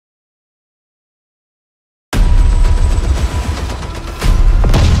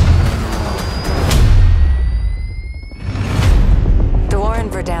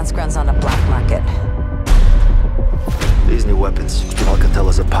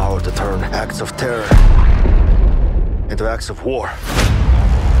power to turn acts of terror into acts of war.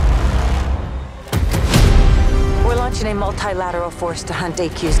 We're launching a multilateral force to hunt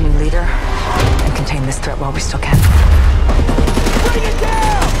AQ's new leader and contain this threat while we still can. Bring it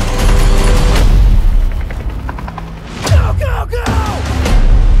down! Go, go, go!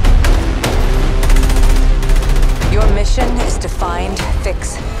 Your mission is to find,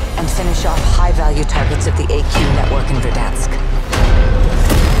 fix, and finish off high-value targets of the AQ network in Verdansk.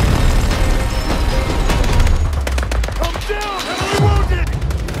 Come down! Heavily wounded!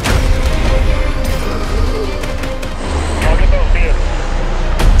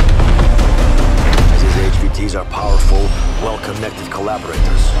 These HVTs are powerful, well-connected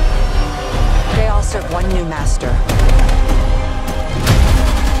collaborators. They all serve one new master.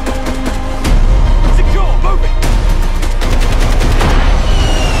 Secure! Moving!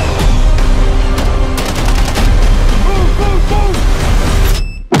 Move, move, move!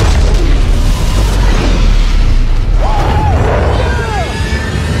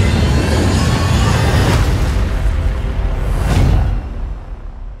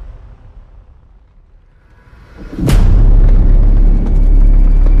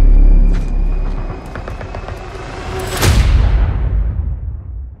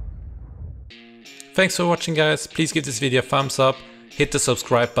 Thanks for watching guys, please give this video a thumbs up, hit the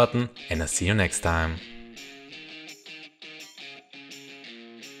subscribe button and I'll see you next time.